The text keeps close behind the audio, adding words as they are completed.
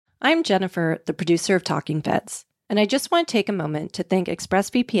I'm Jennifer, the producer of Talking Feds, and I just want to take a moment to thank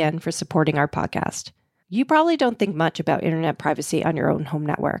ExpressVPN for supporting our podcast. You probably don't think much about internet privacy on your own home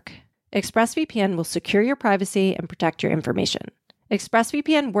network. ExpressVPN will secure your privacy and protect your information.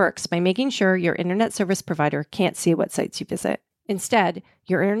 ExpressVPN works by making sure your internet service provider can't see what sites you visit. Instead,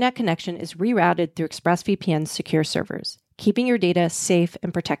 your internet connection is rerouted through ExpressVPN's secure servers, keeping your data safe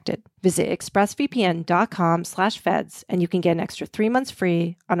and protected. Visit expressvpn.com/feds and you can get an extra 3 months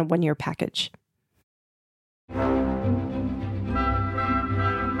free on a 1-year package.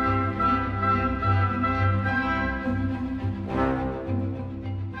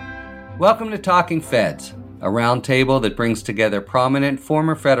 Welcome to Talking Feds, a roundtable that brings together prominent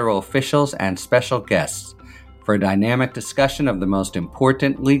former federal officials and special guests for a dynamic discussion of the most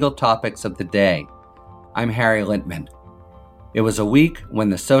important legal topics of the day. I'm Harry Lintman. It was a week when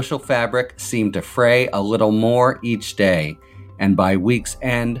the social fabric seemed to fray a little more each day, and by week's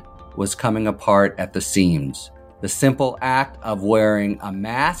end was coming apart at the seams. The simple act of wearing a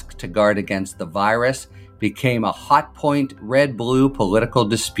mask to guard against the virus became a hot point red-blue political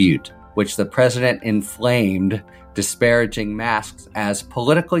dispute, which the president inflamed, disparaging masks as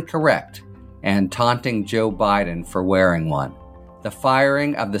politically correct and taunting Joe Biden for wearing one. The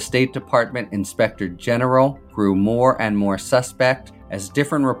firing of the State Department Inspector General grew more and more suspect as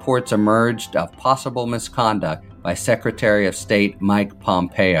different reports emerged of possible misconduct by Secretary of State Mike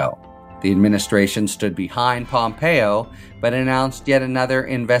Pompeo. The administration stood behind Pompeo, but announced yet another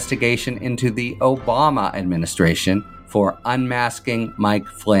investigation into the Obama administration for unmasking Mike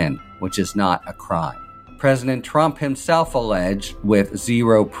Flynn, which is not a crime. President Trump himself alleged, with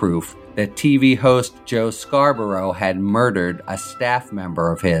zero proof, that TV host Joe Scarborough had murdered a staff member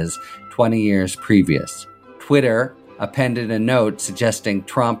of his 20 years previous. Twitter appended a note suggesting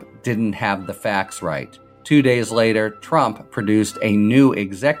Trump didn't have the facts right. 2 days later, Trump produced a new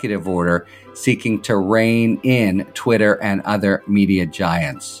executive order seeking to rein in Twitter and other media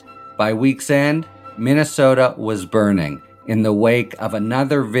giants. By week's end, Minnesota was burning in the wake of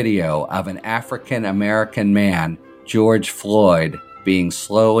another video of an African-American man, George Floyd, being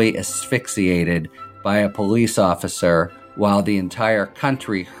slowly asphyxiated by a police officer while the entire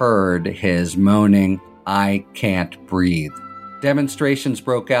country heard his moaning, "I can't breathe." Demonstrations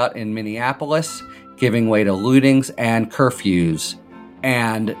broke out in Minneapolis, giving way to lootings and curfews.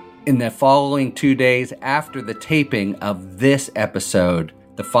 And in the following 2 days after the taping of this episode,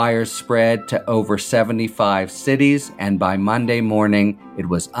 the fires spread to over 75 cities, and by Monday morning, it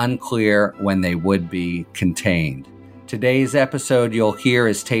was unclear when they would be contained. Today's episode you'll hear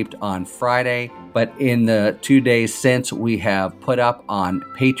is taped on Friday, but in the 2 days since, we have put up on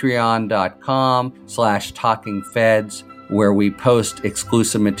patreon.com/talkingfeds, where we post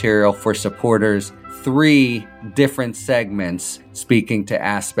exclusive material for supporters, 3 different segments speaking to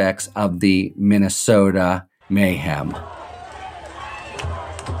aspects of the Minnesota mayhem.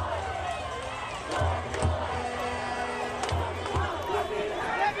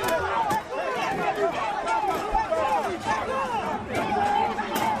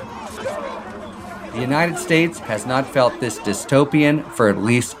 The United States has not felt this dystopian for at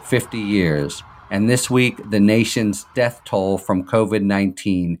least 50 years, and this week the nation's death toll from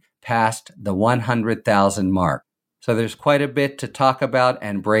COVID-19 passed the 100,000 mark. So there's quite a bit to talk about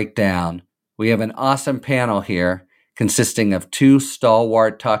and break down. We have an awesome panel here consisting of 2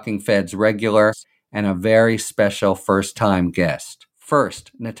 stalwart Talking Feds regulars and a very special first-time guest.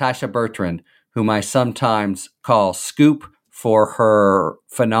 First, Natasha Bertrand, whom I sometimes call Scoop, for her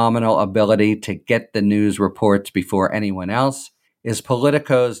phenomenal ability to get the news reports before anyone else, is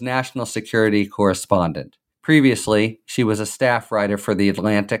Politico's national security correspondent. Previously, she was a staff writer for The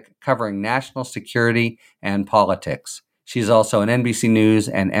Atlantic, covering national security and politics. She's also an NBC News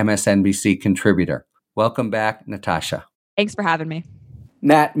and MSNBC contributor. Welcome back, Natasha. Thanks for having me.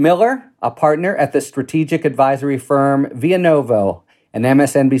 Nat Miller, a partner at the strategic advisory firm Villanova, an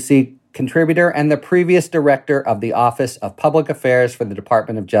MSNBC contributor and the previous director of the Office of Public Affairs for the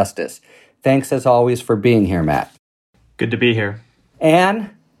Department of Justice. Thanks, as always, for being here, Matt. Good to be here. And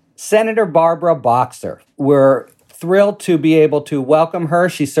Senator Barbara Boxer. We're thrilled to be able to welcome her.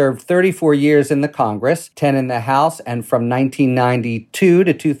 She served 34 years in the Congress, 10 in the House, and from 1992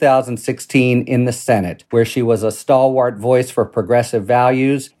 to 2016 in the Senate, where she was a stalwart voice for progressive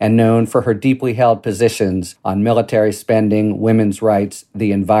values and known for her deeply held positions on military spending, women's rights,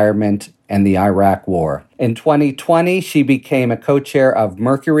 the environment, and the Iraq War. In 2020, she became a co-chair of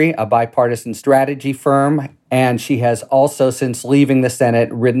Mercury, a bipartisan strategy firm, and she has also, since leaving the Senate,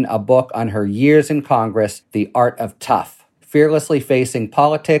 written a book on her years in Congress, The Art of Tough, Fearlessly Facing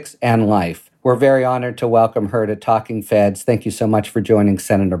Politics and Life, We're very honored to welcome her to Talking Feds. Thank you so much for joining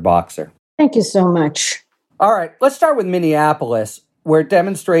Senator Boxer. Thank you so much. All right, let's start with Minneapolis, where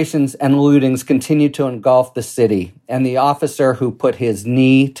demonstrations and lootings continue to engulf the city, and the officer who put his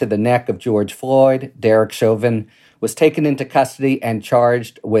knee to the neck of George Floyd, Derek Chauvin, was taken into custody and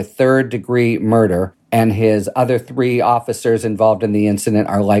charged with third-degree murder, and his other 3 officers involved in the incident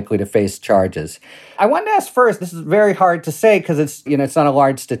are likely to face charges. I wanted to ask first, this is very hard to say because it's not a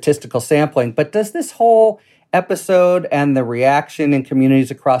large statistical sampling, but does this whole episode and the reaction in communities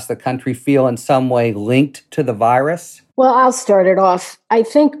across the country feel in some way linked to the virus? Well, I'll start it off. I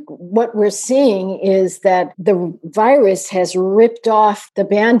think what we're seeing is that the virus has ripped off the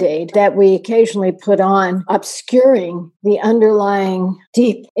Band-Aid that we occasionally put on, obscuring the underlying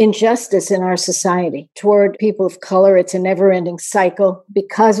deep injustice in our society toward people of color. It's a never-ending cycle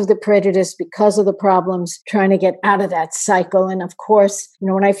because of the prejudice, because of the problems, trying to get out of that cycle. And of course,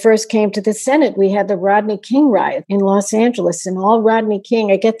 when I first came to the Senate, we had the Rodney King riot in Los Angeles, and all Rodney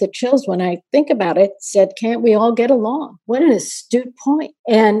King, I get the chills when I think about it, said, "Can't we all get along?" What an astute point.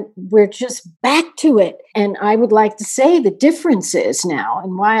 And we're just back to it. And I would like to say the difference is now,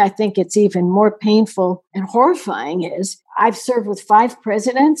 and why I think it's even more painful and horrifying is, I've served with 5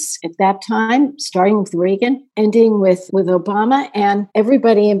 presidents at that time, starting with Reagan, ending with Obama, and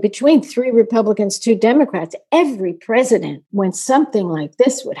everybody in between, 3 Republicans, 2 Democrats. Every president, when something like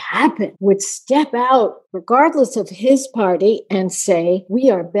this would happen, would step out, regardless of his party, and say, we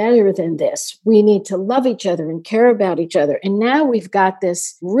are better than this. We need to love each other and care about each other. And now we've got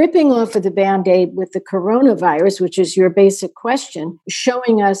this ripping off of the Band-Aid with the coronavirus, which is your basic question,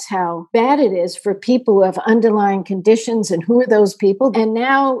 showing us how bad it is for people who have underlying conditions and who are those people. And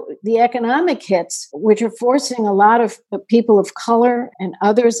now the economic hits, which are forcing a lot of people of color and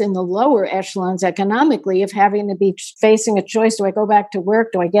others in the lower echelons economically of having to be facing a choice. Do I go back to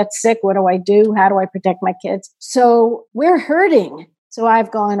work? Do I get sick? What do I do? How do I protect my kids? So we're hurting. So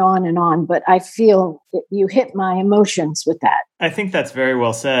I've gone on, but I feel you hit my emotions with that. I think that's very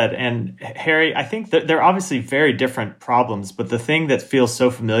well said. And Harry, I think that they're obviously very different problems, but the thing that feels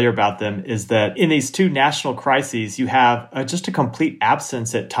so familiar about them is that in these 2 national crises, you have just a complete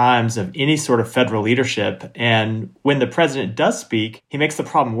absence at times of any sort of federal leadership. And when the president does speak, he makes the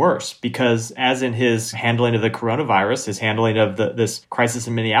problem worse because as in his handling of the coronavirus, his handling of this crisis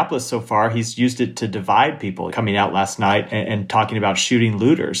in Minneapolis so far, he's used it to divide people, coming out last night and talking about shooting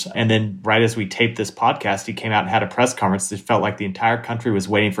looters. And then right as we taped this podcast, he came out and had a press conference that felt like the entire country was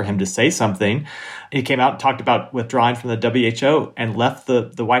waiting for him to say something. He came out and talked about withdrawing from the WHO and left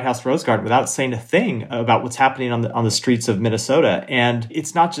the White House Rose Garden without saying a thing about what's happening on the streets of Minnesota. And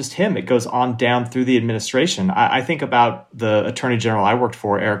it's not just him. It goes on down through the administration. I think about the Attorney General I worked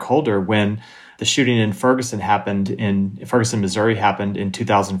for, Eric Holder, when the shooting in Ferguson, Missouri happened in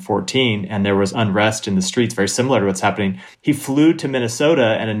 2014, and there was unrest in the streets very similar to what's happening. He flew to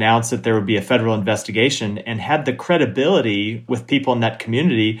Minnesota and announced that there would be a federal investigation and had the credibility with people in that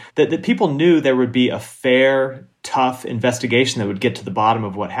community that people knew there would be a fair, tough investigation that would get to the bottom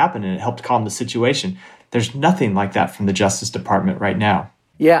of what happened, and it helped calm the situation. There's nothing like that from the Justice Department right now.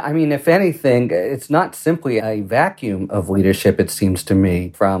 Yeah, I mean, if anything, it's not simply a vacuum of leadership, it seems to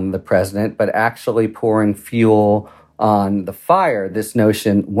me, from the president, but actually pouring fuel on the fire. This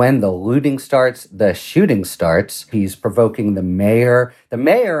notion, when the looting starts, the shooting starts. He's provoking the mayor. The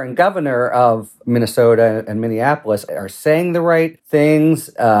mayor and governor of Minnesota and Minneapolis are saying the right things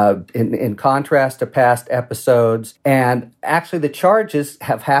in contrast to past episodes. And actually, the charges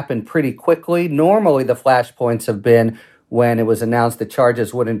have happened pretty quickly. Normally, the flashpoints have been when it was announced the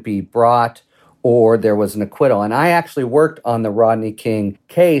charges wouldn't be brought or there was an acquittal. And I actually worked on the Rodney King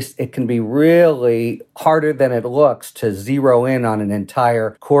case. It can be really harder than it looks to zero in on an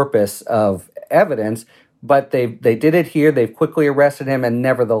entire corpus of evidence. But they did it here. They've quickly arrested him. And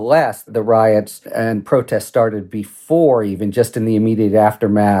nevertheless, the riots and protests started before, even just in the immediate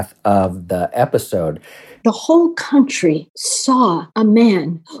aftermath of the episode. The whole country saw a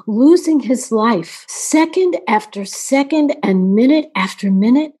man losing his life second after second and minute after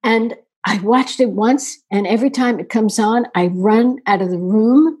minute. And I watched it once, and every time it comes on, I run out of the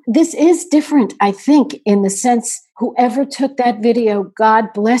room. This is different, I think, in the sense whoever took that video,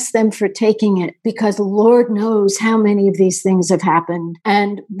 God bless them for taking it, because Lord knows how many of these things have happened.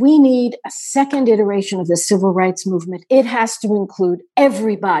 And we need a second iteration of the civil rights movement. It has to include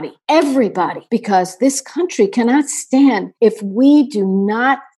everybody, because this country cannot stand if we do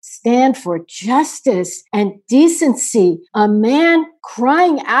not stand for justice and decency. A man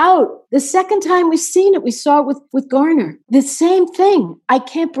crying out. The second time we've seen it, we saw it with Garner. The same thing. I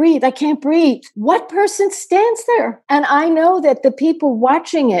can't breathe. I can't breathe. What person stands there? And I know that the people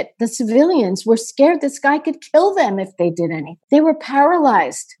watching it, the civilians, were scared this guy could kill them if they did anything. They were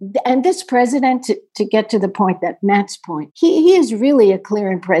paralyzed. And this president, to get to the point, that Matt's point, he is really a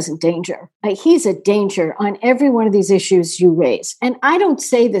clear and present danger. He's a danger on every one of these issues you raise. And I don't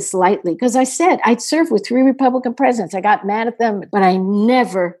say this lightly, because I said I'd served with 3 Republican presidents. I got mad at them, but I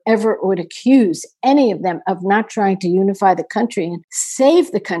never, ever would accuse any of them of not trying to unify the country and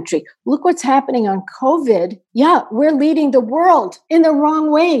save the country. Look what's happening on COVID. Yeah, we're leading the world in the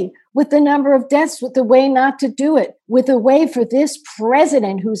wrong way with the number of deaths, with the way not to do it, with a way for this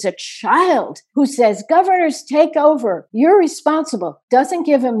president who's a child, who says, governors, take over. You're responsible. Doesn't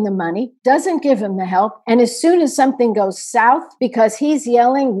give him the money, doesn't give him the help. And as soon as something goes south, because he's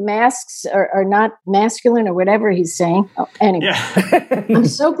yelling masks are not masculine or whatever he's saying. Oh, anyway, yeah. I'm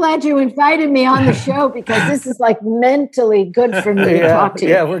so glad you invited me on the show, because this is like mentally good for me to talk to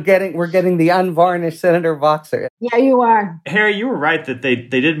you. Yeah, we're getting the unvarnished Senator Voxer. Yeah, you are. Harry, you were right that they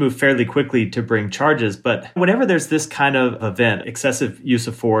did move fairly quickly to bring charges. But whenever there's this kind of event, excessive use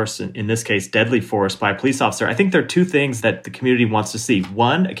of force, in this case, deadly force by a police officer, I think there are 2 things that the community wants to see.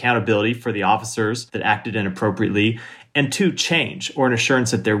 1, accountability for the officers that acted inappropriately. And 2, change, or an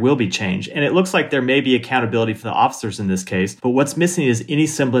assurance that there will be change. And it looks like there may be accountability for the officers in this case, but what's missing is any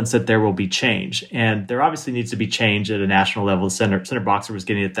semblance that there will be change. And there obviously needs to be change at a national level. Senator Boxer was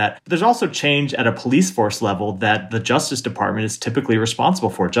getting at that. But there's also change at a police force level that the Justice Department is typically responsible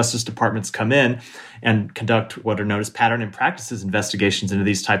for. Justice departments come in and conduct what are known as pattern and practices investigations into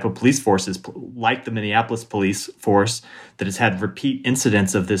these type of police forces, like the Minneapolis police force that has had repeat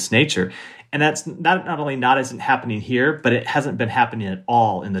incidents of this nature. And that's not only not isn't happening here, but it hasn't been happening at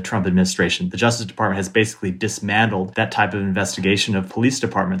all in the Trump administration. The Justice Department has basically dismantled that type of investigation of police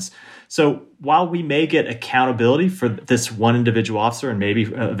departments. So while we may get accountability for this one individual officer and maybe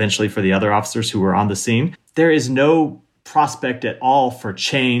eventually for the other officers who were on the scene, there is no prospect at all for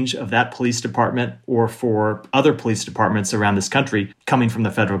change of that police department or for other police departments around this country coming from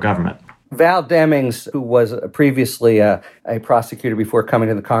the federal government. Val Demings, who was previously a prosecutor before coming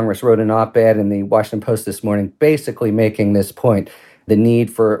to the Congress, wrote an op-ed in the Washington Post this morning, basically making this point, the need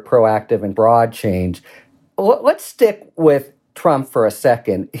for proactive and broad change. Let's stick with Trump for a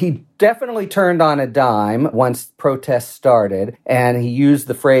second. He definitely turned on a dime once protests started, and he used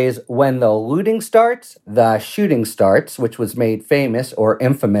the phrase, when the looting starts, the shooting starts, which was made famous or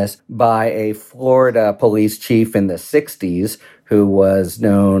infamous by a Florida police chief in the 60s, who was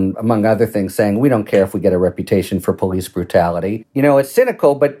known, among other things, saying, we don't care if we get a reputation for police brutality. You know, it's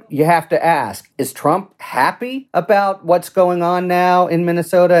cynical, but you have to ask, is Trump happy about what's going on now in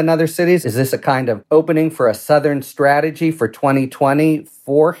Minnesota and other cities? Is this a kind of opening for a Southern strategy for 2020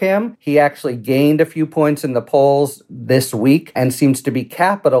 for him? He actually gained a few points in the polls this week and seems to be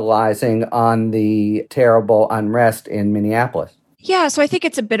capitalizing on the terrible unrest in Minneapolis. Yeah, so I think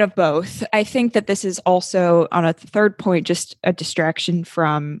it's a bit of both. I think that this is also, on a third point, just a distraction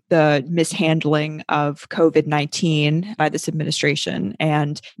from the mishandling of COVID-19 by this administration.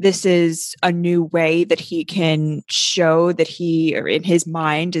 And this is a new way that he can show that he, or in his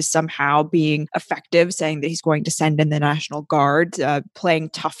mind, is somehow being effective, saying that he's going to send in the National Guard,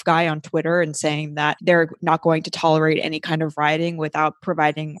 playing tough guy on Twitter and saying that they're not going to tolerate any kind of rioting without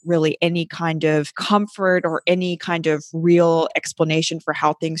providing really any kind of comfort or any kind of real explanation for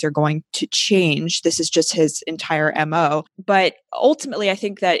how things are going to change. This is just his entire MO. But ultimately, I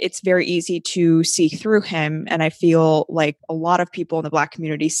think that it's very easy to see through him. And I feel like a lot of people in the Black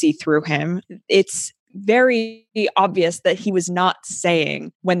community see through him. It's very obvious that he was not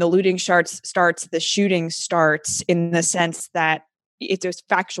saying when the looting starts, the shooting starts, in the sense that it's a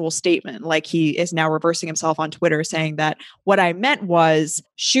factual statement. Like, he is now reversing himself on Twitter, saying that what I meant was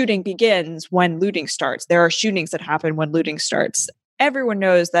shooting begins when looting starts. There are shootings that happen when looting starts. Everyone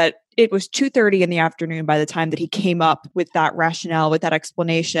knows that it was 2:30 in the afternoon by the time that he came up with that rationale, with that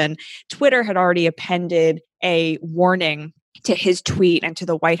explanation. Twitter had already appended a warning to his tweet and to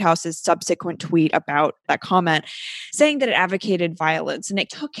the White House's subsequent tweet about that comment, saying that it advocated violence. And it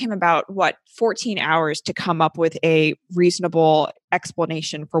took him about, 14 hours to come up with a reasonable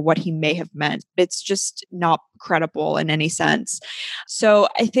explanation for what he may have meant. It's just not credible in any sense. So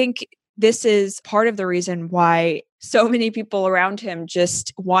I think this is part of the reason why so many people around him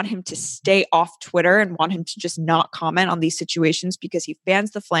just want him to stay off Twitter and want him to just not comment on these situations because he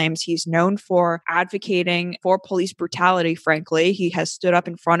fans the flames. He's known for advocating for police brutality, frankly. He has stood up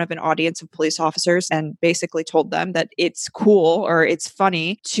in front of an audience of police officers and basically told them that it's cool or it's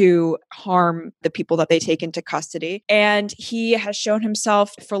funny to harm the people that they take into custody. And he has shown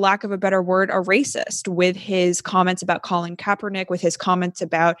himself, for lack of a better word, a racist with his comments about Colin Kaepernick, with his comments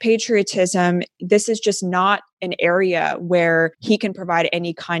about patriotism. This is just not an area where he can provide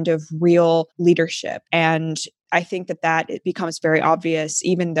any kind of real leadership. And I think that it becomes very obvious,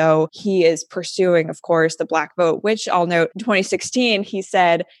 even though he is pursuing, of course, the Black vote, which I'll note in 2016, he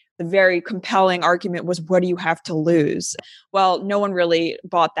said the very compelling argument was, what do you have to lose? Well, no one really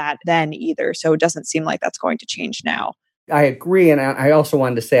bought that then either. So it doesn't seem like that's going to change now. I agree. And I also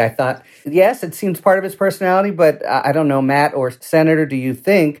wanted to say, I thought, yes, it seems part of his personality, but I don't know, Matt or Senator, do you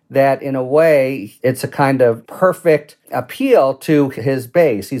think that in a way it's a kind of perfect appeal to his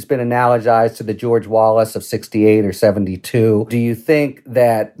base? He's been analogized to the George Wallace of 68 or 72. Do you think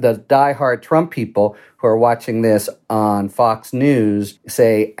that the diehard Trump people who are watching this on Fox News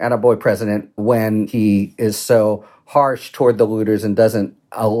say, attaboy president, when he is so harsh toward the looters and doesn't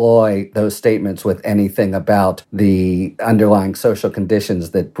alloy those statements with anything about the underlying social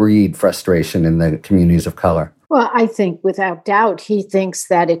conditions that breed frustration in the communities of color? Well, I think without doubt, he thinks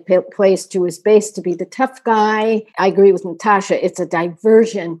that it plays to his base to be the tough guy. I agree with Natasha. It's a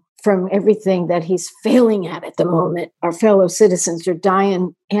diversion from everything that he's failing at the moment. Our fellow citizens are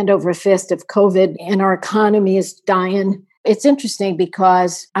dying hand over fist of COVID, and our economy is dying. It's interesting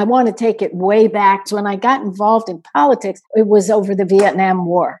because I want to take it way back to when I got involved in politics. It was over the Vietnam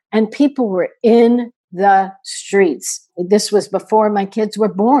War, and people were in the streets. This was before my kids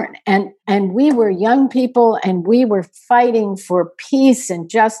were born. And we were young people, and we were fighting for peace and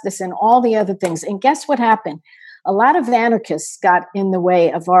justice and all the other things. And guess what happened? A lot of anarchists got in the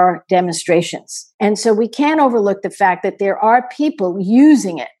way of our demonstrations. And so we can't overlook the fact that there are people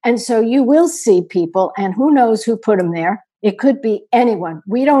using it. And so you will see people, and who knows who put them there. It could be anyone.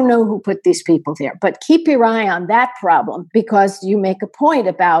 We don't know who put these people there, but keep your eye on that problem, because you make a point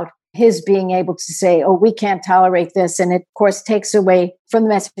about his being able to say, oh, we can't tolerate this. And it, of course, takes away from the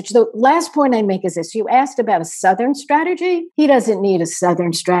message. The last point I make is this. You asked about a Southern strategy. He doesn't need a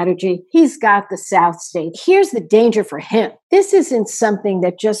Southern strategy. He's got the South state. Here's the danger for him. This isn't something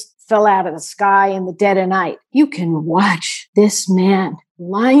that just fell out of the sky in the dead of night. You can watch this man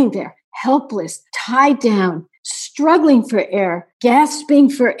lying there, helpless, tied down, struggling for air, gasping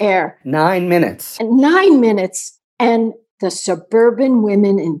for air. 9 minutes. 9 minutes. And the suburban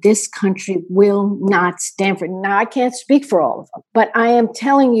women in this country will not stand for it. Now, I can't speak for all of them, but I am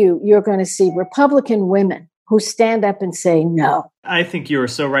telling you, you're going to see Republican women who stand up and say no. I think you are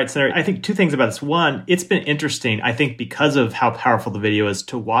so right, Senator. I think two things about this. One, it's been interesting, I think, because of how powerful the video is,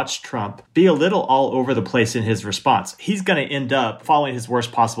 to watch Trump be a little all over the place in his response. He's going to end up following his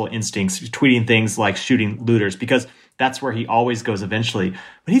worst possible instincts, tweeting things like shooting looters, because that's where he always goes eventually.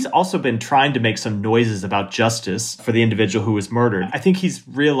 But he's also been trying to make some noises about justice for the individual who was murdered. I think he's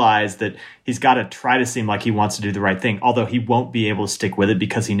realized that he's got to try to seem like he wants to do the right thing, although he won't be able to stick with it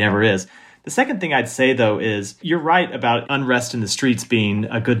because he never is. The second thing I'd say, though, is you're right about unrest in the streets being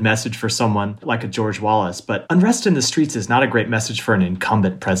a good message for someone like a George Wallace, but unrest in the streets is not a great message for an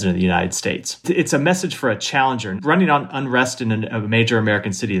incumbent president of the United States. It's a message for a challenger. Running on unrest in a major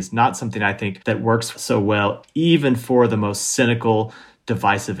American city is not something I think that works so well, even for the most cynical,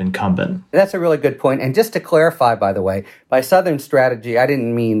 divisive incumbent. That's a really good point. And just to clarify, by the way, by Southern strategy, I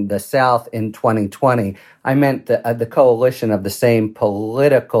didn't mean the South in 2020. I meant the coalition of the same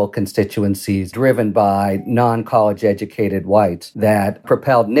political constituencies driven by non-college educated whites that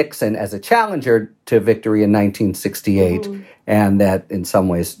propelled Nixon as a challenger to victory in 1968, and that in some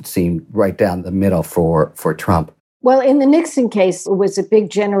ways seemed right down the middle for Trump. Well, in the Nixon case, it was a big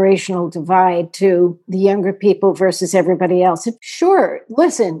generational divide to the younger people versus everybody else. Sure,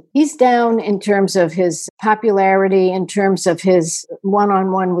 listen, he's down in terms of his popularity, in terms of his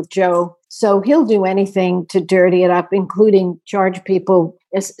one-on-one with Joe. So he'll do anything to dirty it up, including charge people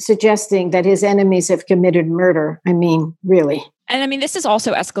suggesting that his enemies have committed murder. I mean, really. And I mean, this is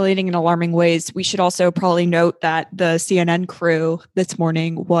also escalating in alarming ways. We should also probably note that the CNN crew this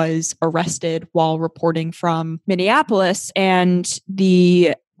morning was arrested while reporting from Minneapolis. And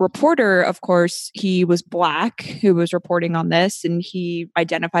the reporter, of course, he was Black who was reporting on this, and he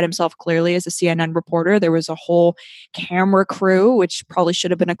identified himself clearly as a CNN reporter. There was a whole camera crew, which probably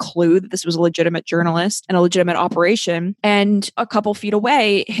should have been a clue that this was a legitimate journalist and a legitimate operation. And a couple feet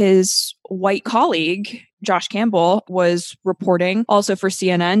away, his white colleague Josh Campbell was reporting also for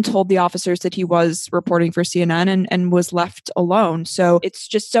CNN, told the officers that he was reporting for CNN and was left alone. So it's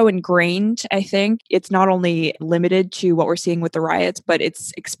just so ingrained, I think. It's not only limited to what we're seeing with the riots, but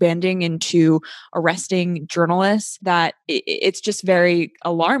it's expanding into arresting journalists that it's just very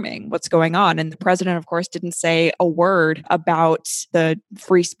alarming what's going on. And the president, of course, didn't say a word about the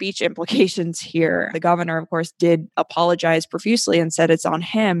free speech implications here. The governor, of course, did apologize profusely and said it's on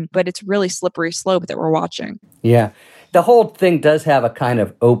him, but it's really slippery slope that we're watching. Yeah. The whole thing does have a kind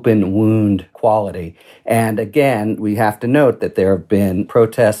of open wound quality. And again, we have to note that there have been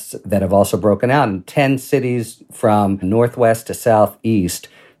protests that have also broken out in 10 cities from northwest to southeast.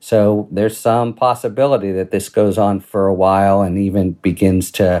 So there's some possibility that this goes on for a while and even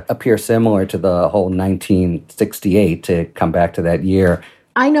begins to appear similar to the whole 1968, to come back to that year.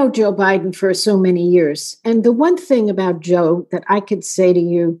 I know Joe Biden for so many years. And the one thing about Joe that I could say to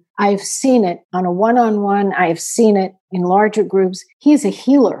you, I've seen it on a one-on-one. I've seen it in larger groups. He is a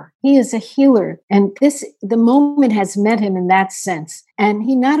healer. He is a healer. And the moment has met him in that sense. And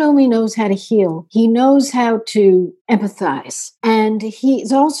he not only knows how to heal, he knows how to empathize. And he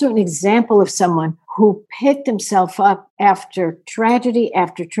is also an example of someone who picked himself up after tragedy,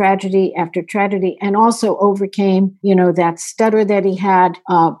 after tragedy, after tragedy, and also overcame, that stutter that he had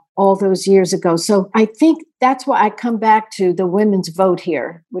all those years ago. So I think that's why I come back to the women's vote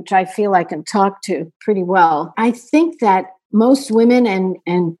here, which I feel I can talk to pretty well. I think that most women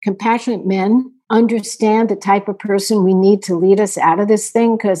and compassionate men understand the type of person we need to lead us out of this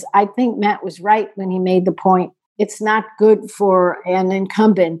thing, because I think Matt was right when he made the point. It's not good for an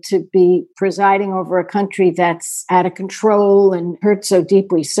incumbent to be presiding over a country that's out of control and hurt so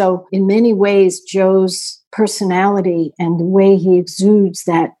deeply. So in many ways, Joe's personality and the way he exudes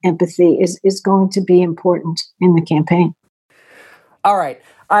that empathy is going to be important in the campaign. All right.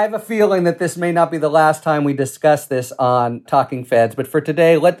 I have a feeling that this may not be the last time we discuss this on Talking Feds, but for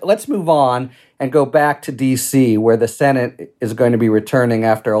today, let's move on and go back to D.C., where the Senate is going to be returning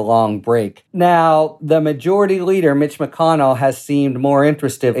after a long break. Now, the majority leader, Mitch McConnell, has seemed more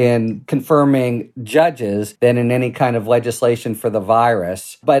interested in confirming judges than in any kind of legislation for the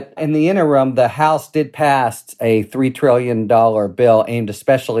virus. But in the interim, the House did pass a $3 trillion bill aimed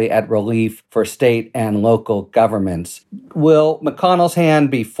especially at relief for state and local governments. Will McConnell's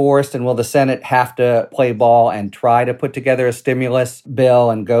hand be forced, and will the Senate have to play ball and try to put together a stimulus bill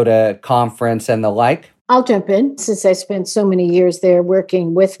and go to conference and the like? I'll jump in, since I spent so many years there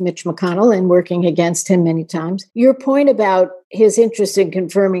working with Mitch McConnell and working against him many times. Your point about his interest in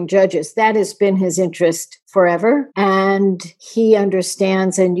confirming judges, that has been his interest forever. And he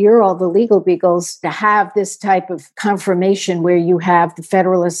understands, and you're all the legal beagles, to have this type of confirmation where you have the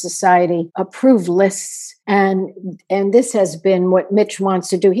Federalist Society approve lists. And this has been what Mitch wants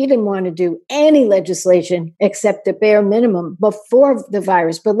to do. He didn't want to do any legislation except the bare minimum before the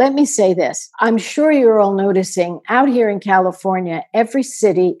virus. But let me say this. I'm sure you're all noticing out here in California, every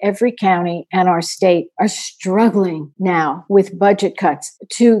city, every county, and our state are struggling now with budget cuts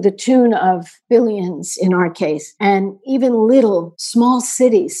to the tune of billions in our case, and even little small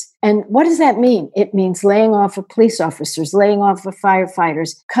cities. And what does that mean? It means laying off of police officers, laying off of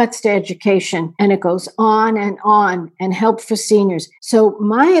firefighters, cuts to education, and it goes on, and help for seniors. So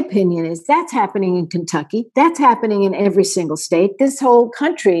my opinion is that's happening in Kentucky. That's happening in every single state. This whole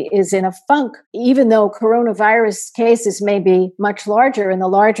country is in a funk, even though coronavirus cases may be much larger in the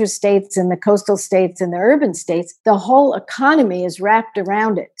larger states and the coastal states and the urban states. The whole economy is wrapped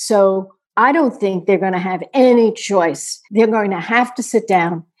around it. So I don't think they're going to have any choice. They're going to have to sit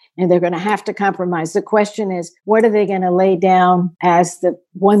down and they're going to have to compromise. The question is, what are they going to lay down as the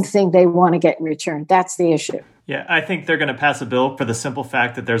one thing they want to get in return? That's the issue. Yeah, I think they're going to pass a bill for the simple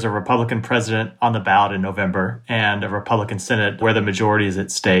fact that there's a Republican president on the ballot in November and a Republican Senate where the majority is at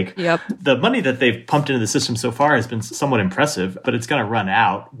stake. Yep. The money that they've pumped into the system so far has been somewhat impressive, but it's going to run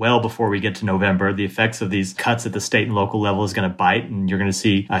out well before we get to November. The effects of these cuts at the state and local level is going to bite, and you're going to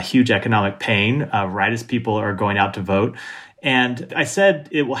see a huge economic pain right as people are going out to vote. And I said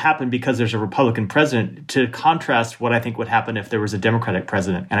it will happen because there's a Republican president, to contrast what I think would happen if there was a Democratic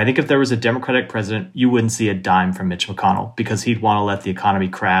president. And I think if there was a Democratic president, you wouldn't see a dime from Mitch McConnell, because he'd want to let the economy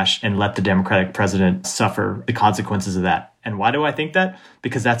crash and let the Democratic president suffer the consequences of that. And why do I think that?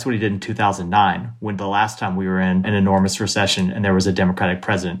 Because that's what he did in 2009, when the last time we were in an enormous recession and there was a Democratic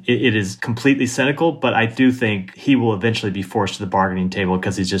president. It is completely cynical, but I do think he will eventually be forced to the bargaining table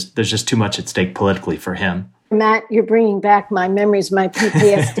because there's just too much at stake politically for him. Matt, you're bringing back my memories, my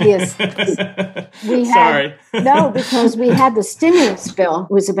PTSD. Sorry. No, because we had the stimulus bill.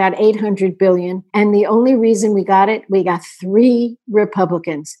 It was about $800 billion. And the only reason we got 3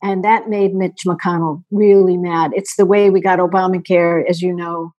 Republicans. And that made Mitch McConnell really mad. It's the way we got Obamacare, as you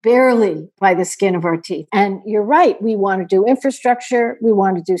know, barely by the skin of our teeth. And you're right. We want to do infrastructure. We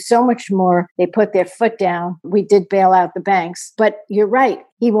want to do so much more. They put their foot down. We did bail out the banks. But you're right.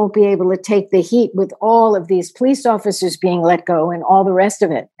 He won't be able to take the heat with all of these police officers being let go and all the rest of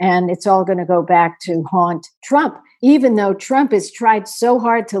it. And it's all going to go back to haunt Trump, even though Trump has tried so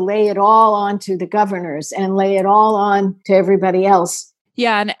hard to lay it all onto the governors and lay it all on to everybody else.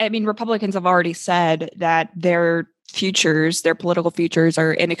 Yeah. And I mean, Republicans have already said that their political futures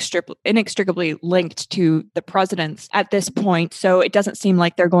are inextricably linked to the president's at this point. So it doesn't seem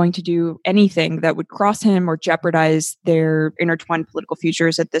like they're going to do anything that would cross him or jeopardize their intertwined political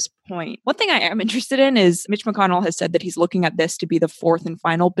futures at this point. One thing I am interested in is Mitch McConnell has said that he's looking at this to be the 4th and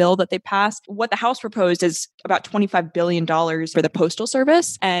final bill that they passed. What the House proposed is about $25 billion for the Postal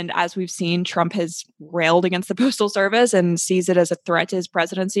Service. And as we've seen, Trump has railed against the Postal Service and sees it as a threat to his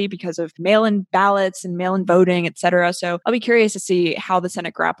presidency because of mail-in ballots and mail-in voting, et cetera. So I'll be curious to see how the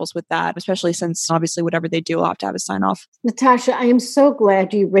Senate grapples with that, especially since obviously whatever they do will have to have a sign off. Natasha, I am so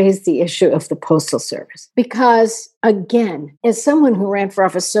glad you raised the issue of the Postal Service because, again, as someone who ran for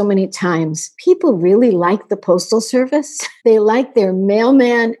office so many times, people really like the Postal Service. They like their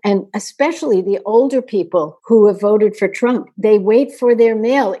mailman, and especially the older people who have voted for Trump. They wait for their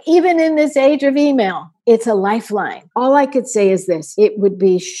mail, even in this age of email. It's a lifeline. All I could say is this. It would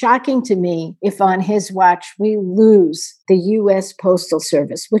be shocking to me if on his watch we lose the U.S. Postal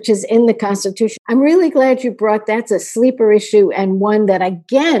Service, which is in the Constitution. I'm really glad you brought that's a sleeper issue and one that,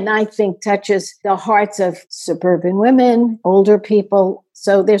 again, I think touches the hearts of suburban women, older people.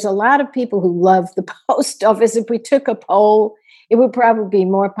 So there's a lot of people who love the post office. If we took a poll, it would probably be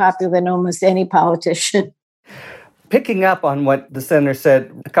more popular than almost any politician. Picking up on what the senator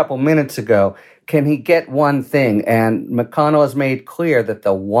said a couple minutes ago, can he get one thing? And McConnell has made clear that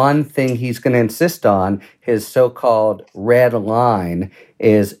the one thing he's going to insist on, his so-called red line,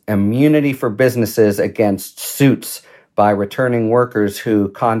 is immunity for businesses against suits by returning workers who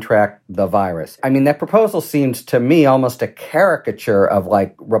contract the virus. I mean, that proposal seems to me almost a caricature of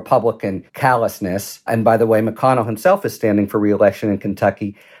like Republican callousness. And by the way, McConnell himself is standing for re-election in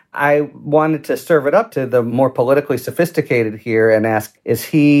Kentucky. I wanted to serve it up to the more politically sophisticated here and ask, is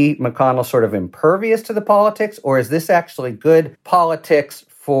McConnell, sort of impervious to the politics, or is this actually good politics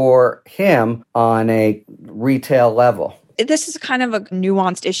for him on a retail level? This is kind of a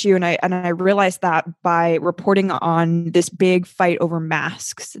nuanced issue, and I realized that by reporting on this big fight over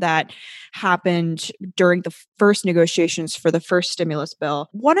masks that happened during the first negotiations for the first stimulus bill.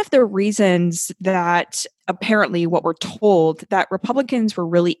 One of the reasons that apparently what we're told that Republicans were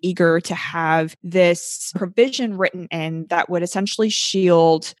really eager to have this provision written in that would essentially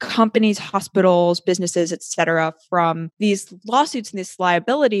shield companies, hospitals, businesses, et cetera, from these lawsuits and this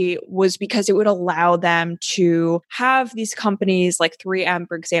liability was because it would allow them to have these companies like 3M,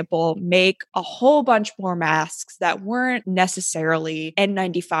 for example, make a whole bunch more masks that weren't necessarily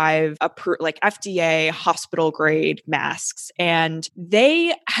N95 approved, like FDA hospital grade masks. And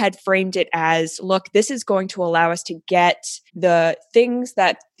they had framed it as, look, this is going to allow us to get the things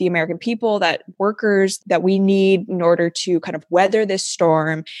that the American people, that workers that we need in order to kind of weather this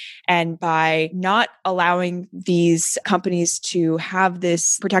storm. And by not allowing these companies to have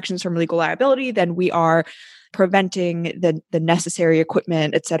this protections from legal liability, then we are preventing the necessary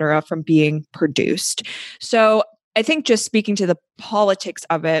equipment, et cetera, from being produced. So I think just speaking to the politics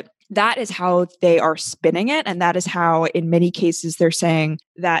of it, that is how they are spinning it. And that is how, in many cases, they're saying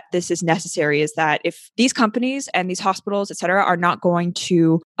that this is necessary, is that if these companies and these hospitals, et cetera, are not going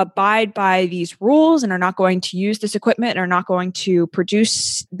to abide by these rules and are not going to use this equipment and are not going to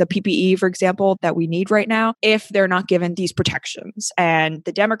produce the PPE, for example, that we need right now, if they're not given these protections. And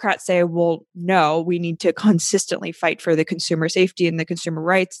the Democrats say, well, no, we need to consistently fight for the consumer safety and the consumer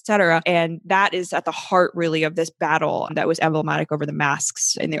rights, et cetera. And that is at the heart, really, of this battle that was emblematic over the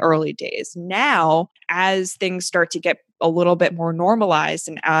masks in the early days. Now, as things start to get a little bit more normalized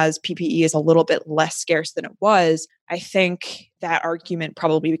and as PPE is a little bit less scarce than it was, I think that argument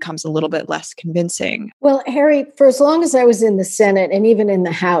probably becomes a little bit less convincing. Well, Harry, for as long as I was in the Senate and even in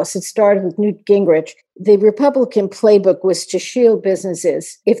the House, it started with Newt Gingrich. The Republican playbook was to shield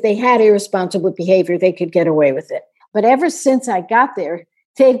businesses. If they had irresponsible behavior, they could get away with it. But ever since I got there,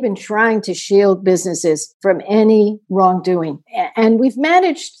 they've been trying to shield businesses from any wrongdoing. And we've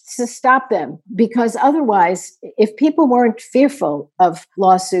managed to stop them because otherwise, if people weren't fearful of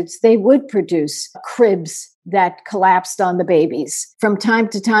lawsuits, they would produce cribs that collapsed on the babies. From time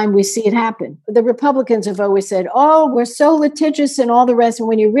to time, we see it happen. The Republicans have always said, oh, we're so litigious and all the rest. And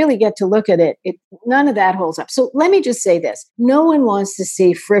when you really get to look at it, none of that holds up. So let me just say this. No one wants to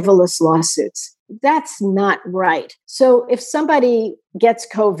see frivolous lawsuits. That's not right. So if somebody gets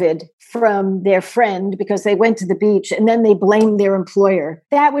COVID from their friend because they went to the beach and then they blame their employer,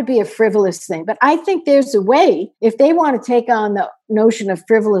 that would be a frivolous thing. But I think there's a way, if they want to take on the notion of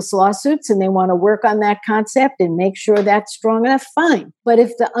frivolous lawsuits and they want to work on that concept and make sure that's strong enough, fine. But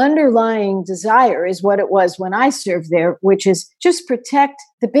if the underlying desire is what it was when I served there, which is just protect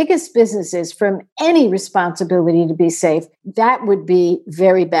the biggest businesses from any responsibility to be safe, that would be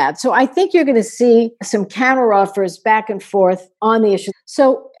very bad. So I think you're going to see some counteroffers back and forth on the issue.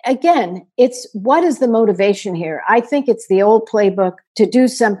 So again, it's what is the motivation here? I think it's the old playbook to do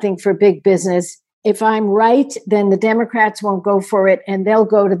something for big business. If I'm right, then the Democrats won't go for it, and they'll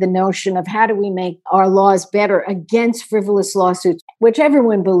go to the notion of how do we make our laws better against frivolous lawsuits, which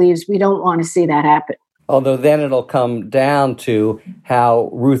everyone believes we don't want to see that happen. Although then it'll come down to how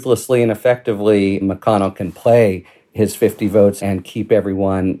ruthlessly and effectively McConnell can play his 50 votes and keep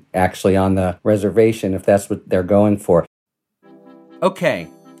everyone actually on the reservation if that's what they're going for. Okay,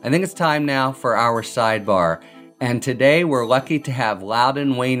 I think it's time now for our sidebar. And today we're lucky to have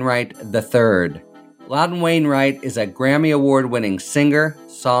Loudon Wainwright III. Loudon Wainwright is a Grammy Award-winning singer,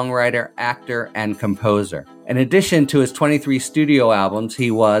 songwriter, actor, and composer. In addition to his 23 studio albums,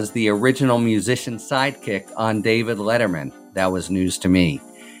 he was the original musician sidekick on David Letterman. That was news to me.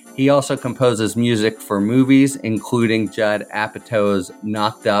 He also composes music for movies, including Judd Apatow's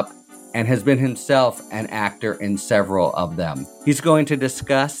Knocked Up, and has been himself an actor in several of them. He's going to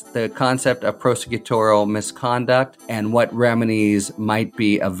discuss the concept of prosecutorial misconduct and what remedies might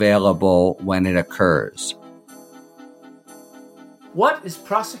be available when it occurs. What is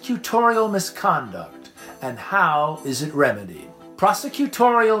prosecutorial misconduct, and how is it remedied?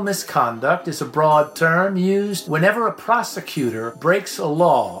 Prosecutorial misconduct is a broad term used whenever a prosecutor breaks a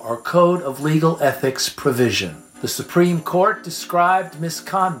law or code of legal ethics provision. The Supreme Court described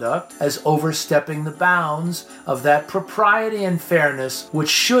misconduct as overstepping the bounds of that propriety and fairness which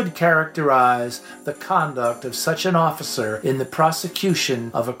should characterize the conduct of such an officer in the prosecution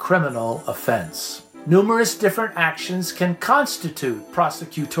of a criminal offense. Numerous different actions can constitute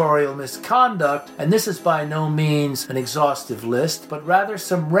prosecutorial misconduct, and this is by no means an exhaustive list, but rather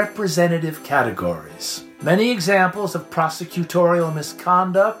some representative categories. Many examples of prosecutorial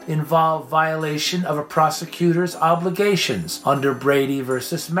misconduct involve violation of a prosecutor's obligations under Brady v.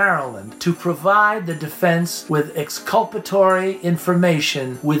 Maryland to provide the defense with exculpatory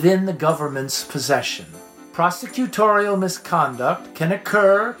information within the government's possession. Prosecutorial misconduct can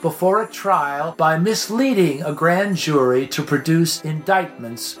occur before a trial by misleading a grand jury to produce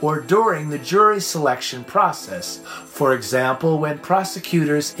indictments or during the jury selection process. For example, when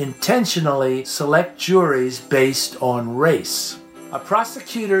prosecutors intentionally select juries based on race. A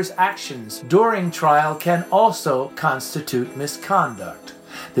prosecutor's actions during trial can also constitute misconduct.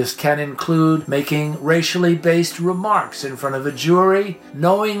 This can include making racially based remarks in front of a jury,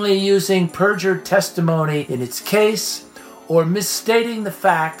 knowingly using perjured testimony in its case, or misstating the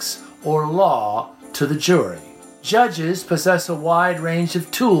facts or law to the jury. Judges possess a wide range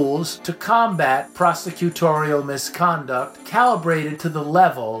of tools to combat prosecutorial misconduct calibrated to the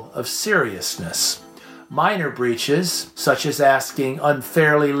level of seriousness. Minor breaches, such as asking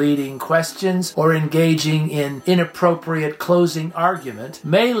unfairly leading questions or engaging in inappropriate closing argument,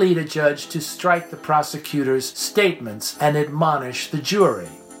 may lead a judge to strike the prosecutor's statements and admonish the jury.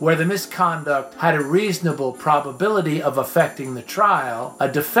 Where the misconduct had a reasonable probability of affecting the trial, a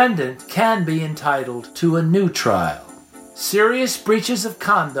defendant can be entitled to a new trial. Serious breaches of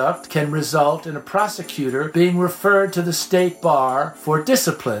conduct can result in a prosecutor being referred to the state bar for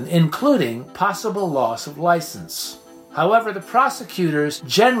discipline, including possible loss of license. However, the prosecutors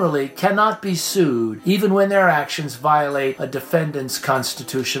generally cannot be sued even when their actions violate a defendant's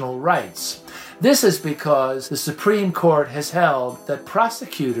constitutional rights. This is because the Supreme Court has held that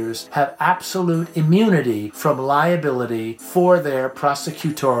prosecutors have absolute immunity from liability for their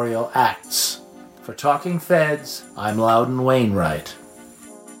prosecutorial acts. For Talking Feds, I'm Loudon Wainwright.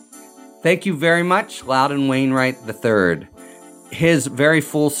 Thank you very much, Loudon Wainwright III. His very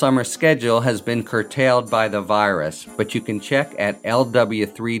full summer schedule has been curtailed by the virus, but you can check at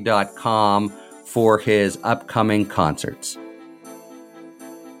lw3.com for his upcoming concerts.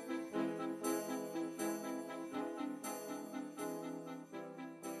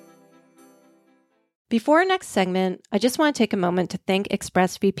 Before our next segment, I just want to take a moment to thank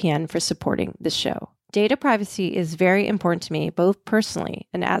ExpressVPN for supporting this show. Data privacy is very important to me, both personally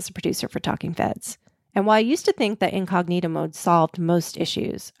and as a producer for Talking Feds. And while I used to think that incognito mode solved most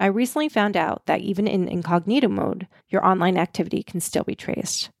issues, I recently found out that even in incognito mode, your online activity can still be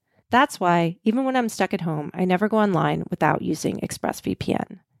traced. That's why, even when I'm stuck at home, I never go online without using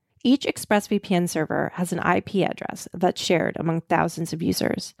ExpressVPN. Each ExpressVPN server has an IP address that's shared among thousands of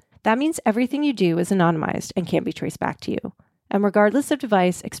users. That means everything you do is anonymized and can't be traced back to you. And regardless of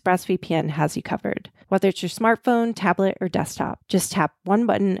device, ExpressVPN has you covered. Whether it's your smartphone, tablet, or desktop, just tap one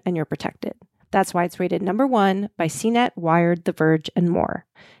button and you're protected. That's why it's rated number 1 by CNET, Wired, The Verge, and more.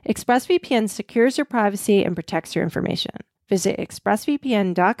 ExpressVPN secures your privacy and protects your information. Visit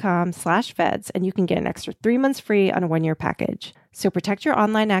expressvpn.com/feds and you can get an extra 3 months free on a 1-year package. So protect your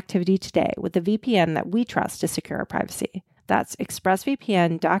online activity today with a VPN that we trust to secure our privacy. That's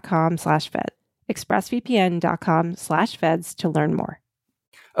expressvpn.com/feds. expressvpn.com/feds to learn more.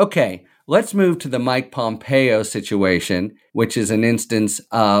 Okay, let's move to the Mike Pompeo situation, which is an instance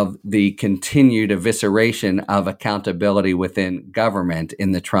of the continued evisceration of accountability within government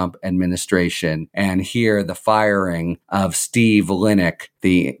in the Trump administration. And here, the firing of Steve Linick,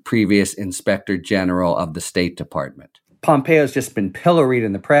 the previous Inspector General of the State Department. Pompeo's just been pilloried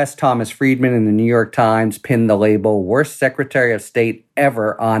in the press. Thomas Friedman in the New York Times pinned the label "Worst Secretary of State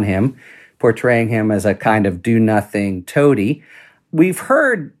Ever" on him, portraying him as a kind of do-nothing toady. We've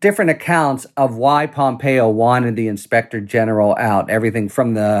heard different accounts of why Pompeo wanted the Inspector General out. Everything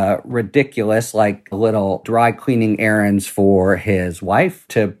from the ridiculous, like little dry cleaning errands for his wife,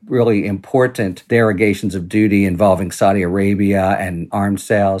 to really important derogations of duty involving Saudi Arabia and arms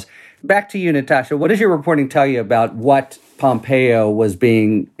sales. Back to you, Natasha. What does your reporting tell you about what Pompeo was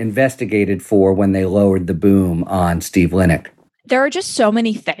being investigated for when they lowered the boom on Steve Linick? There are just so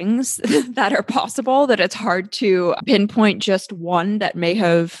many things that are possible that it's hard to pinpoint just one that may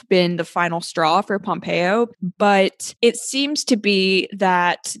have been the final straw for Pompeo. But it seems to be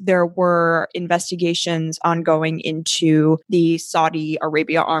that there were investigations ongoing into the Saudi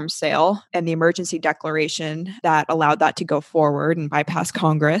Arabia arms sale and the emergency declaration that allowed that to go forward and bypass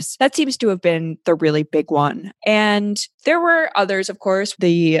Congress. That seems to have been the really big one. And there were others, of course,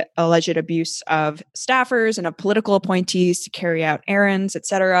 the alleged abuse of staffers and of political appointees to carry out errands,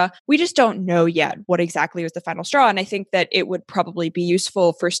 etc. We just don't know yet what exactly was the final straw. And I think that it would probably be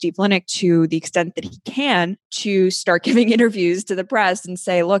useful for Steve Linick, to the extent that he can, to start giving interviews to the press and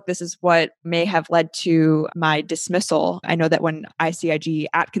say, look, this is what may have led to my dismissal. I know that when ICIG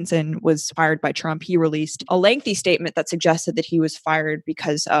Atkinson was fired by Trump, he released a lengthy statement that suggested that he was fired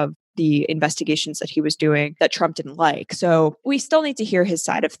because of the investigations that he was doing that Trump didn't like. So we still need to hear his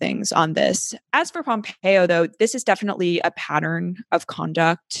side of things on this. As for Pompeo, though, this is definitely a pattern of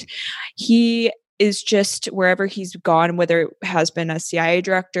conduct. He is just, wherever he's gone, whether it has been a CIA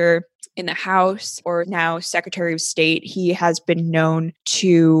director in the House or now Secretary of State, he has been known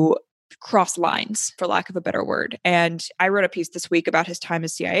to cross lines, for lack of a better word. And I wrote a piece this week about his time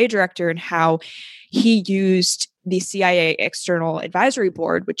as CIA director and how he used the CIA External Advisory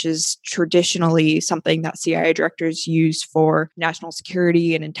Board, which is traditionally something that CIA directors use for national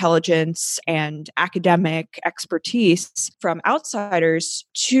security and intelligence and academic expertise from outsiders,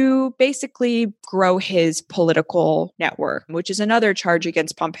 to basically grow his political network, which is another charge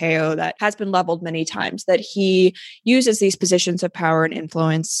against Pompeo that has been leveled many times, that he uses these positions of power and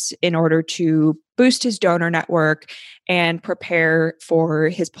influence in order to boost his donor network and prepare for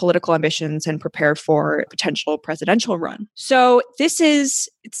his political ambitions and prepare for a potential presidential run. So this is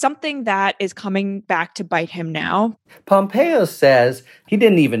something that is coming back to bite him now. Pompeo says he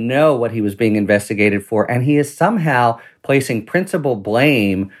didn't even know what he was being investigated for, and he is somehow placing principal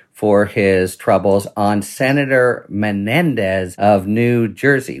blame for his troubles on Senator Menendez of New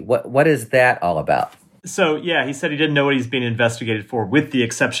Jersey. What is that all about? So, yeah, he said he didn't know what he's being investigated for, with the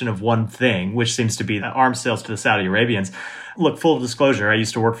exception of one thing, which seems to be the arms sales to the Saudi Arabians. Look, full disclosure, I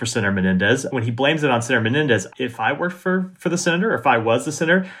used to work for Senator Menendez. When he blames it on Senator Menendez, if I worked for the senator, or if I was the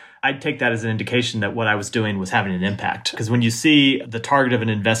senator, I'd take that as an indication that what I was doing was having an impact. Because when you see the target of an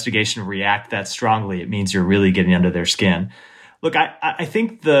investigation react that strongly, it means you're really getting under their skin. Look, I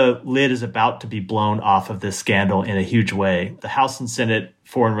think the lid is about to be blown off of this scandal in a huge way. The House and Senate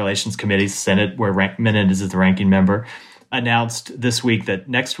Foreign Relations Committees, Senate, where Menendez is the ranking member, announced this week that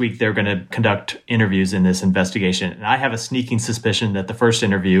next week they're going to conduct interviews in this investigation. And I have a sneaking suspicion that the first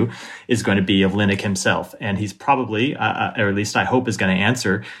interview is going to be of Linick himself. And he's probably, or at least I hope, is going to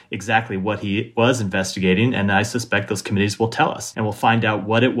answer exactly what he was investigating. And I suspect those committees will tell us. And we'll find out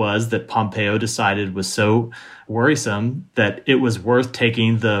what it was that Pompeo decided was so worrisome that it was worth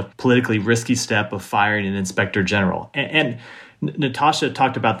taking the politically risky step of firing an inspector general. And Natasha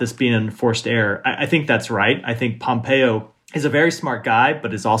talked about this being an enforced error. I think that's right. I think Pompeo is a very smart guy,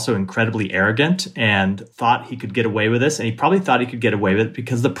 but is also incredibly arrogant and thought he could get away with this. And he probably thought he could get away with it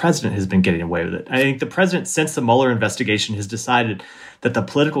because the president has been getting away with it. I think the president, since the Mueller investigation, has decided that the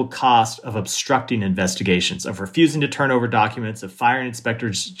political cost of obstructing investigations, of refusing to turn over documents, of firing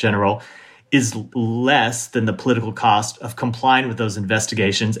inspectors general, is less than the political cost of complying with those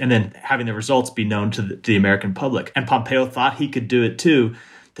investigations and then having the results be known to the American public. And Pompeo thought he could do it too.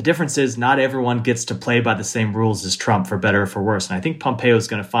 The difference is not everyone gets to play by the same rules as Trump, for better or for worse. And I think Pompeo is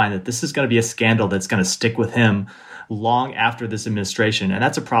going to find that this is going to be a scandal that's going to stick with him long after this administration. And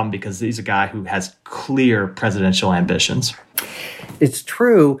that's a problem because he's a guy who has clear presidential ambitions. It's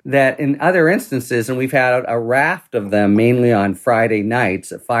true that in other instances, and we've had a raft of them, mainly on Friday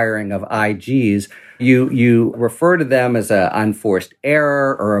nights, a firing of IGs, you refer to them as an unforced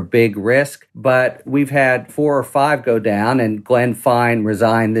error or a big risk, but we've had 4 or 5 go down, and Glenn Fine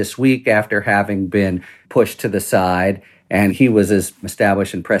resigned this week after having been pushed to the side, and he was as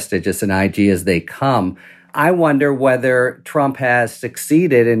established and prestigious an IG as they come. I wonder whether Trump has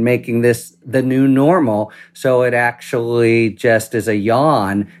succeeded in making this the new normal, so it actually just is a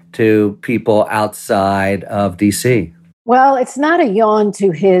yawn to people outside of D.C. Well, it's not a yawn to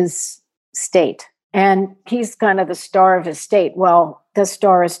his state. And he's kind of the star of his state. Well, the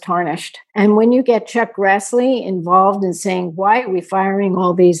star is tarnished. And when you get Chuck Grassley involved in saying, why are we firing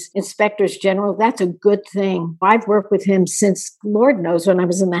all these inspectors general? That's a good thing. I've worked with him since, Lord knows, when I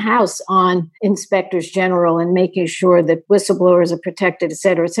was in the House on inspectors general and making sure that whistleblowers are protected, et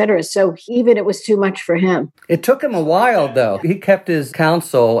cetera, et cetera. So even it was too much for him. It took him a while, though. He kept his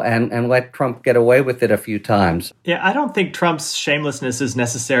counsel and let Trump get away with it a few times. Yeah, I don't think Trump's shamelessness is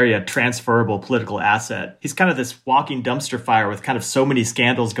necessarily a transferable political asset. He's kind of this walking dumpster fire with kind of so many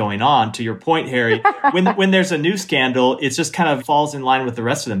scandals going on. To your point, Harry, when there's a new scandal, it just kind of falls in line with the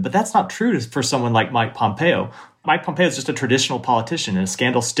rest of them. But that's not true for someone like Mike Pompeo. Mike Pompeo is just a traditional politician, and a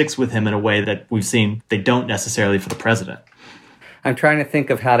scandal sticks with him in a way that we've seen they don't necessarily for the president. I'm trying to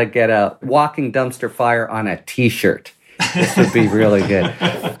think of how to get a walking dumpster fire on a T-shirt. This would be really good.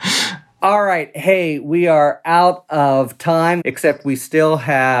 All right. Hey, we are out of time, except we still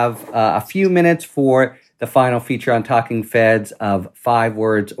have a few minutes for the final feature on Talking Feds of 5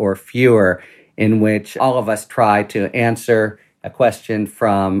 words or fewer, in which all of us try to answer a question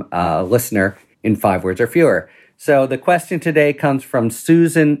from a listener in 5 words or fewer. So the question today comes from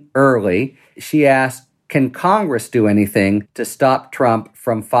Susan Early. She asked, can Congress do anything to stop Trump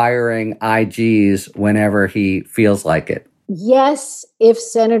from firing IGs whenever he feels like it? Yes, if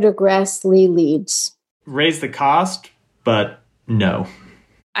Senator Grassley leads. Raise the cost, but no.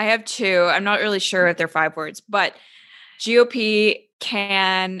 I have 2. I'm not really sure if they're 5 words, but GOP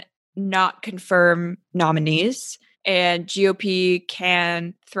can not confirm nominees and GOP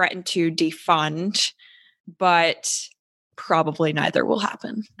can threaten to defund, but probably neither will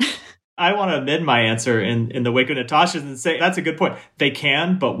happen. I want to amend my answer in the wake of Natasha's and say that's a good point. They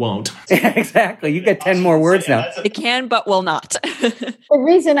can, but won't. Exactly. You get 10 more words now. They can, but will not. The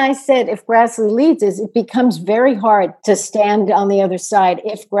reason I said if Grassley leads is it becomes very hard to stand on the other side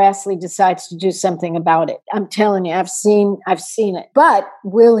if Grassley decides to do something about it. I'm telling you, I've seen it. But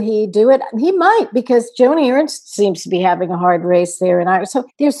will he do it? He might, because Joni Ernst seems to be having a hard race there. And so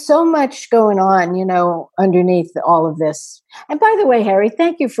there's so much going on, underneath all of this. And by the way, Harry,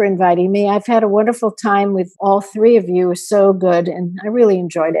 thank you for inviting me. I've had a wonderful time with all 3 of you. It was so good, and I really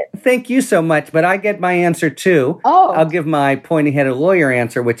enjoyed it. Thank you so much, but I get my answer too. Oh. I'll give my pointy-headed lawyer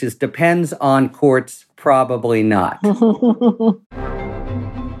answer, which is depends on courts, probably not.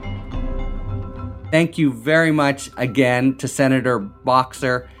 Thank you very much again to Senator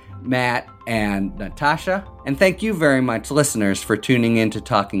Boxer, Matt, and Natasha. And thank you very much, listeners, for tuning in to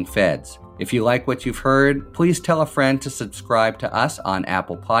Talking Feds. If you like what you've heard, please tell a friend to subscribe to us on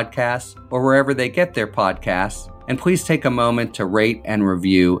Apple Podcasts or wherever they get their podcasts. And please take a moment to rate and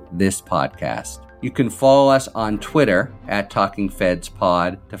review this podcast. You can follow us on Twitter at Talking Feds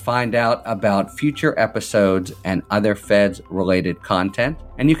Pod to find out about future episodes and other Feds-related content.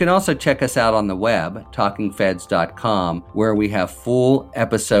 And you can also check us out on the web, talkingfeds.com, where we have full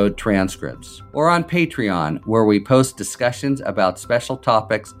episode transcripts, or on Patreon, where we post discussions about special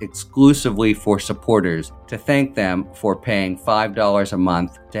topics exclusively for supporters to thank them for paying $5 a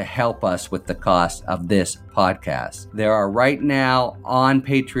month to help us with the cost of this podcast. There are right now on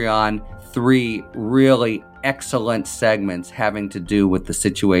Patreon 3 really excellent segments having to do with the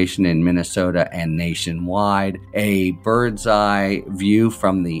situation in Minnesota and nationwide. A bird's eye view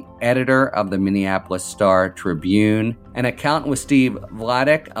from the editor of the Minneapolis Star-Tribune, an account with Steve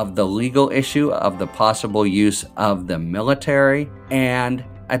Vladek of the legal issue of the possible use of the military, and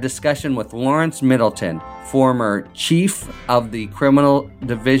a discussion with Lawrence Middleton, former chief of the criminal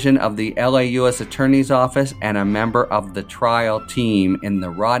division of the LA U.S. Attorney's Office and a member of the trial team in the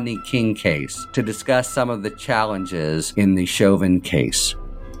Rodney King case, to discuss some of the challenges in the Chauvin case.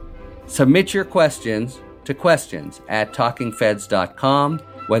 Submit your questions to questions@talkingfeds.com,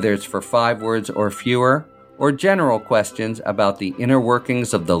 whether it's for 5 words or fewer, or general questions about the inner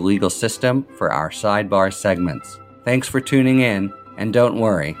workings of the legal system for our sidebar segments. Thanks for tuning in. And don't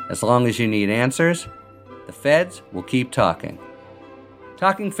worry, as long as you need answers, the Feds will keep talking.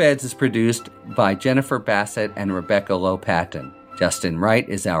 Talking Feds is produced by Jennifer Bassett and Rebecca Low-Patton. Justin Wright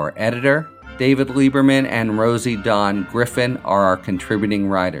is our editor. David Lieberman and Rosie Dawn Griffin are our contributing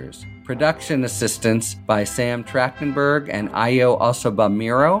writers. Production assistance by Sam Trachtenberg and Ayo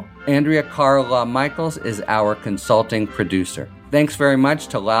Osobamiro. Andrea Carla Michaels is our consulting producer. Thanks very much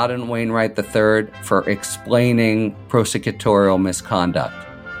to Loudon Wainwright III for explaining prosecutorial misconduct.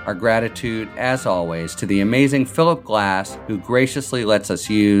 Our gratitude, as always, to the amazing Philip Glass, who graciously lets us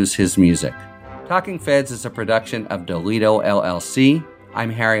use his music. Talking Feds is a production of Dolito LLC.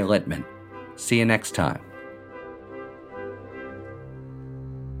 I'm Harry Littman. See you next time.